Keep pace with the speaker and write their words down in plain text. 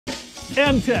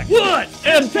Mtek. What?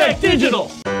 Mtek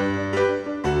Digital.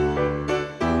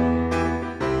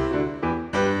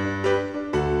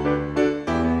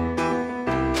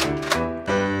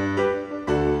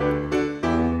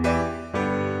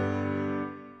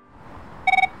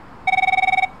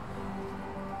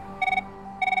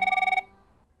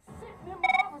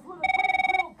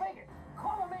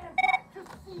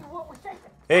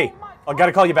 Hey, I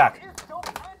gotta call you back.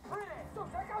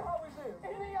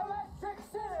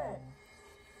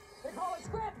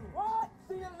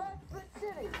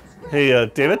 Hey,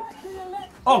 David?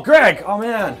 Oh, Greg! Oh,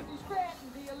 man.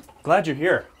 Glad you're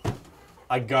here.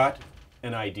 I got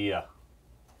an idea.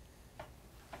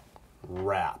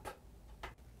 Rap.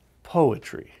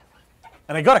 Poetry.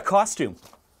 And I got a costume.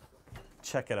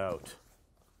 Check it out.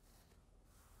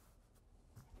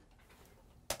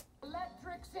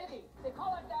 Electric City. They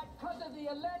call it that because of the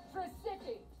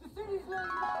electricity. The city's really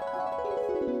not.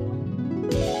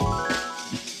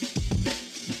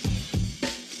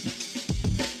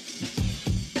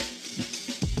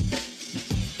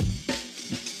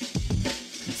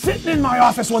 Sitting in my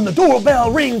office when the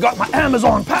doorbell ring, got my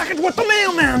Amazon package what the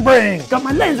mailman bring. Got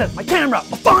my lenses, my camera,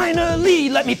 finally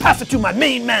let me pass it to my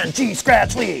main man, G.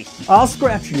 Scratch Lee. I'll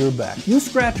scratch your back, you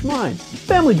scratch mine.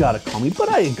 Family gotta call me, but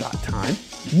I ain't got time.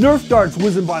 Nerf darts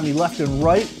whizzing by me left and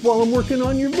right while I'm working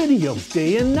on your videos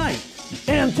day and night.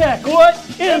 Mtek. What?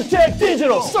 Mtek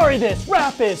Digital. Sorry, this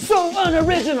rap is so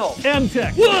unoriginal.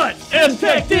 Mtek. What?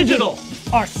 Mtek Digital.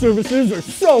 Our services are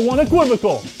so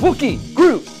unequivocal. Wookie,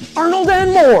 Groot, Arnold,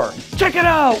 and more. Check it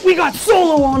out, we got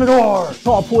Solo on the door.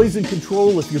 Call poison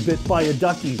control if you're bit by a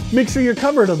ducky. Make sure you're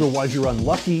covered, otherwise you're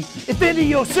unlucky. If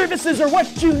video services are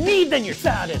what you need, then your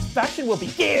satisfaction will be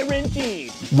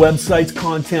guaranteed. Websites,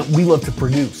 content we love to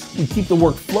produce. We keep the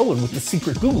work flowing with the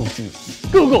secret Google juice.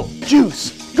 Google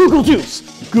Juice. Google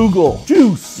Juice. Google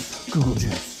Juice. Google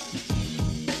Juice.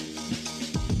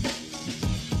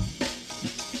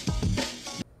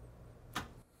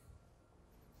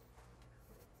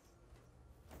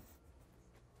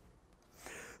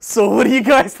 So what do you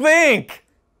guys think?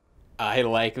 I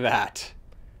like that.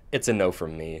 It's a no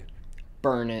from me.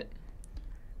 Burn it.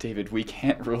 David, we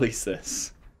can't release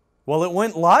this. Well, it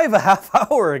went live a half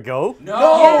hour ago.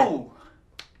 No! Yeah.